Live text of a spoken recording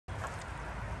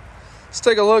Let's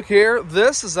take a look here.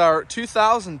 This is our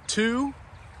 2002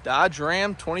 Dodge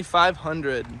Ram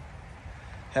 2500.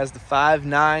 Has the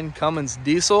 5.9 Cummins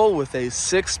diesel with a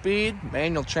 6-speed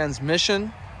manual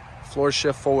transmission, floor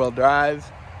shift 4-wheel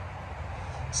drive.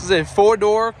 This is a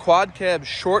 4-door quad cab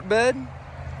short bed,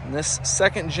 and this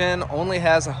second gen only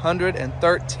has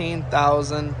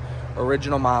 113,000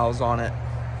 original miles on it.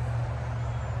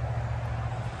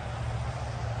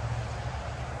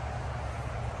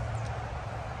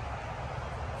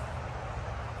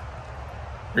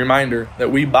 Reminder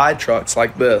that we buy trucks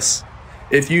like this.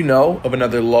 If you know of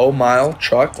another low-mile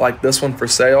truck like this one for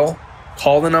sale,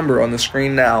 call the number on the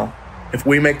screen now. If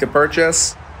we make the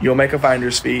purchase, you'll make a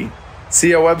finder's fee.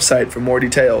 See our website for more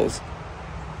details.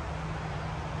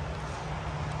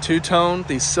 Two-tone,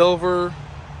 the silver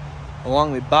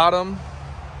along the bottom.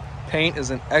 Paint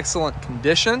is in excellent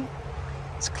condition.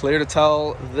 It's clear to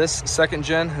tell this second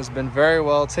gen has been very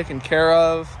well taken care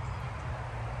of.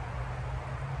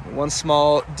 One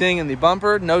small ding in the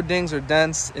bumper, no dings or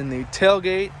dents in the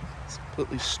tailgate. It's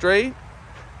completely straight.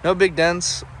 No big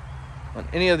dents on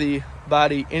any of the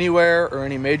body anywhere or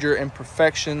any major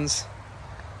imperfections.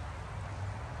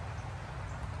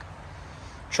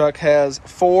 Truck has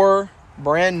 4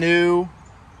 brand new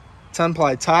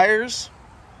 10-ply tires.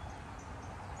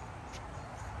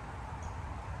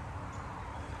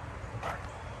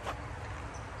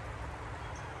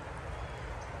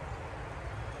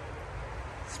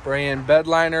 Spray-in bed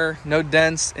liner, no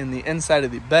dents in the inside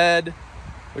of the bed,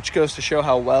 which goes to show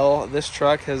how well this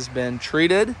truck has been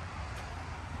treated,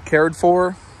 cared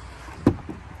for.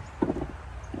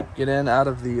 Get in out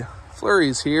of the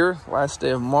flurries here, last day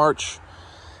of March.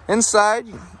 Inside,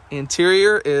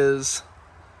 interior is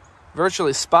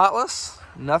virtually spotless,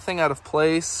 nothing out of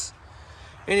place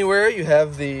anywhere. You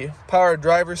have the power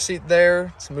driver's seat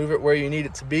there to move it where you need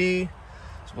it to be,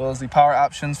 as well as the power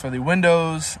options for the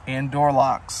windows and door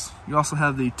locks. You also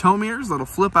have the tow mirrors that'll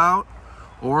flip out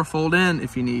or fold in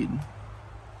if you need.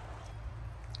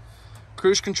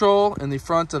 Cruise control in the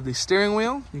front of the steering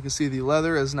wheel. You can see the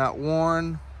leather is not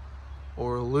worn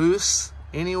or loose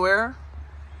anywhere.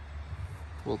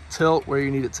 Will tilt where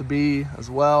you need it to be as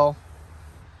well.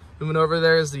 Moving over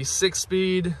there is the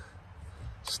 6-speed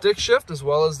stick shift, as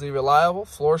well as the reliable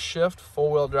floor shift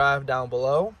 4-wheel drive down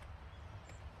below.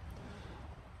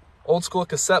 Old school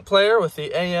cassette player with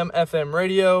the AM FM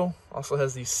radio. Also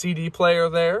has the CD player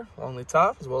there along the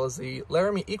top, as well as the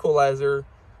Laramie equalizer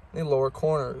in the lower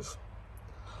corners.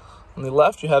 On the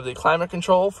left, you have the climate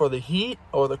control for the heat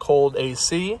or the cold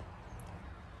AC.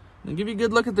 And give you a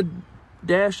good look at the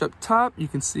dash up top. You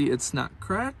can see it's not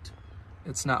cracked,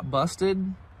 it's not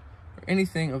busted, or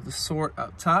anything of the sort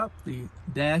up top. The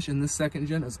dash in this second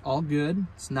gen is all good.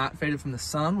 It's not faded from the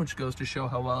sun, which goes to show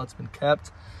how well it's been kept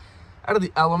out of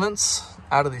the elements,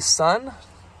 out of the sun.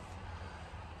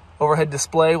 Overhead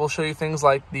display will show you things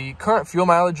like the current fuel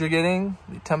mileage you're getting,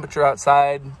 the temperature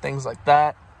outside, things like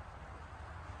that.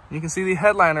 You can see the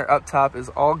headliner up top is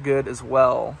all good as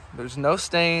well. There's no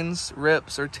stains,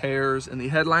 rips, or tears in the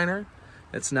headliner.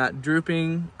 It's not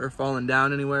drooping or falling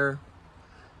down anywhere.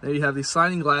 There you have the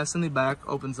sliding glass in the back,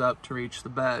 opens up to reach the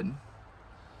bed.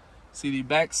 See, the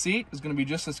back seat is going to be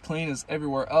just as clean as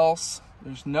everywhere else.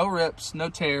 There's no rips,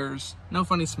 no tears, no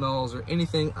funny smells, or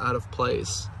anything out of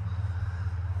place.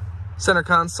 Center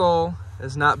console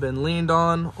has not been leaned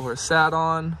on or sat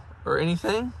on or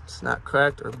anything. It's not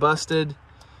cracked or busted.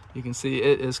 You can see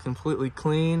it is completely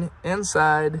clean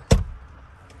inside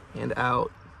and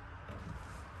out.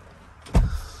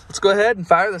 Let's go ahead and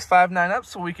fire this 5.9 up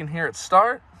so we can hear it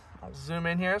start. I'll zoom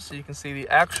in here so you can see the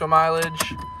actual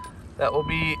mileage. That will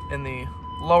be in the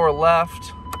lower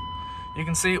left. You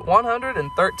can see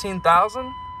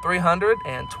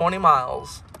 113,320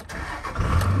 miles.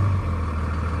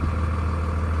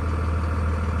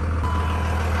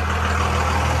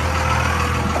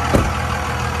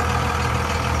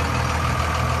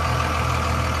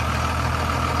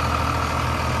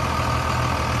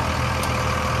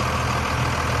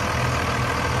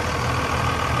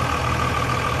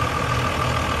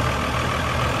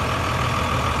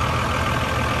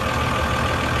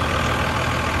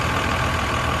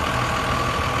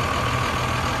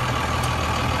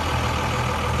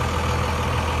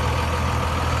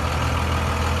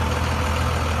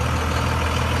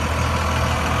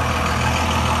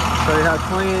 Show you how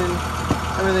clean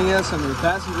everything is on the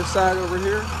passenger side over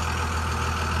here.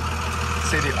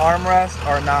 See, the armrests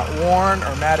are not worn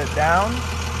or matted down.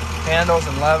 Handles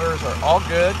and levers are all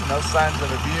good. No signs of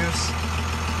abuse,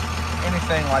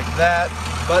 anything like that.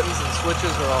 Buttons and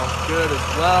switches are all good as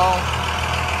well.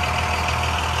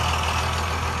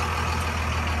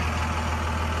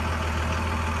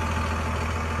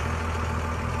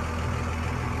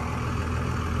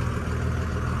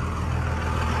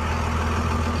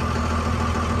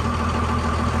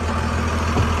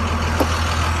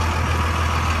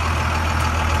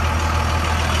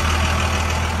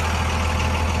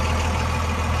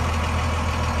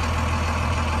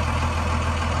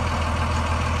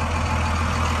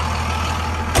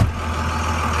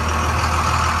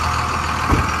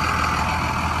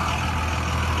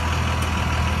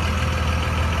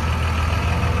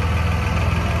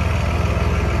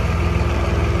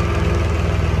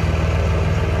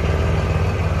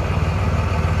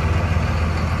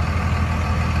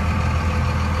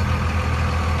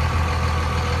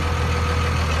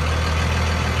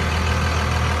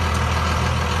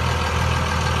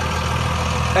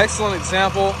 Excellent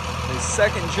example, a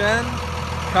second gen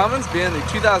Cummins being the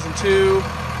 2002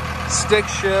 stick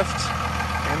shift.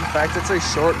 In fact, it's a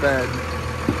short bed.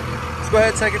 Let's go ahead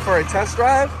and take it for a test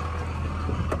drive.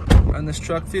 Run this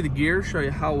truck through the gear, show you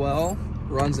how well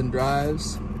it runs and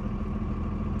drives.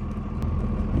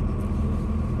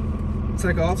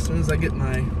 Take off as soon as I get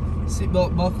my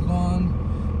seatbelt buckled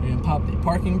on and pop the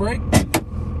parking brake.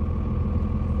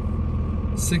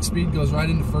 6-speed goes right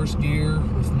into first gear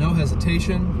with no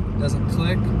hesitation, doesn't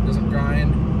click, doesn't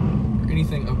grind, or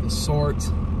anything of the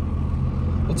sort.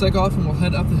 We'll take off and we'll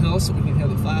head up the hill so we can hear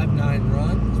the 5.9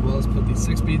 run, as well as put the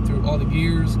 6-speed through all the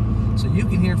gears so you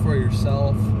can hear for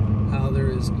yourself how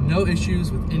there is no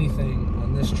issues with anything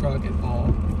on this truck at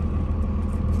all.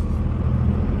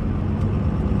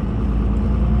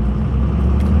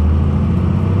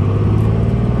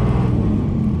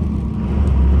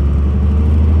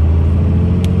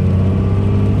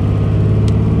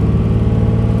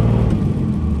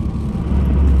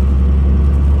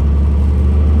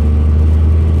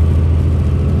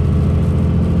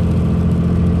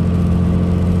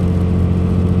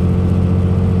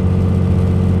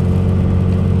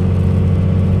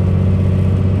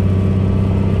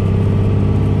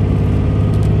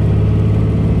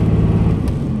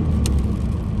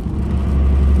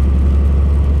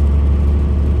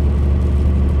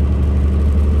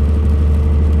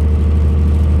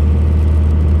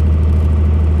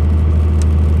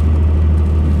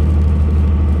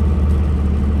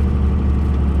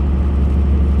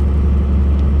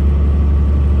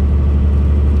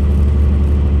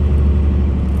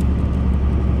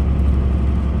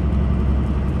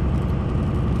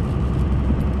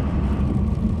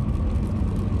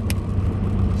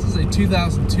 This is a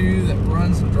 2002 that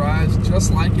runs and drives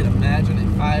just like you'd imagine a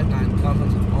 5.9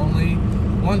 Cummins with only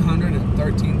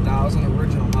 113,000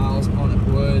 original miles on it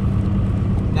would.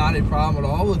 Not a problem at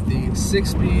all with the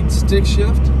 6-speed stick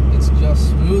shift. It's just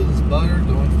smooth as butter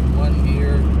going from one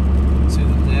gear to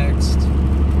the next.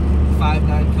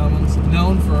 5.9 Cummins,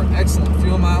 known for excellent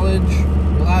fuel mileage,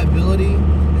 reliability,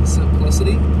 and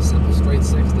simplicity. Simple straight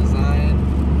six design.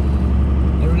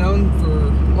 They were known for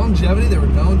longevity. They were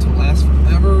known to last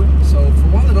forever. So for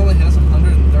one that only has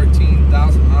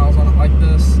 113,000 miles on it like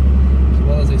this, as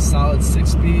well as a solid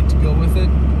 6-speed to go with it,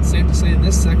 it's safe to say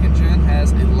this second gen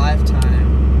has a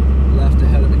lifetime left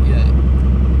ahead of it yet.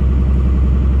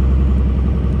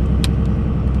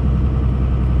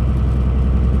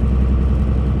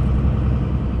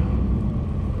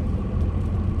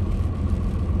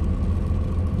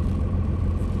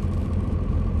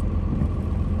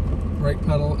 Brake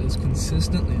pedal is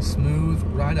consistently smooth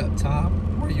right up top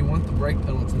where you want the brake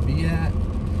pedal to be at.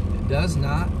 It does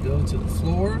not go to the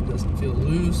floor, doesn't feel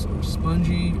loose or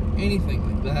spongy or anything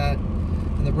like that.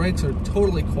 And the brakes are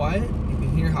totally quiet. You can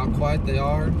hear how quiet they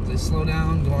are as they slow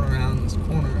down going around this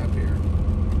corner up here.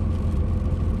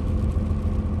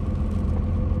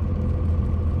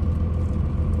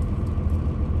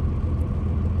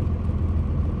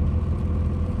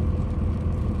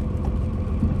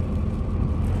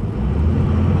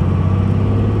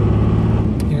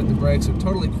 Brakes are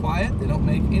totally quiet. They don't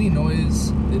make any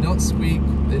noise. They don't squeak.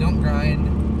 They don't grind.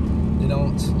 They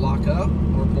don't lock up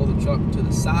or pull the truck to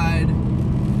the side,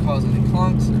 cause any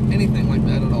clunks or anything like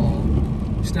that at all.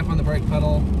 You step on the brake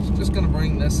pedal, it's just going to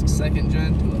bring this second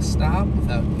gen to a stop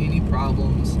without any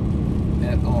problems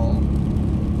at all.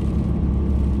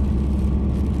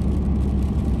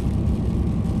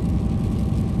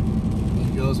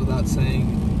 It goes without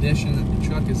saying the condition that the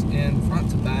truck is in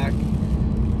front to back.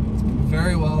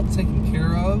 Very well taken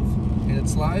care of in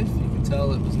its life. You can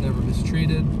tell it was never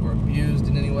mistreated or abused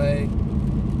in any way.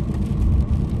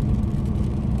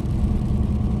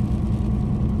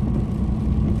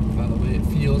 By the way it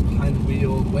feels behind the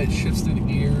wheel, the way it shifts through the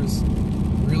gears, you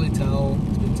can really tell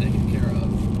it's been taken care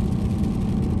of.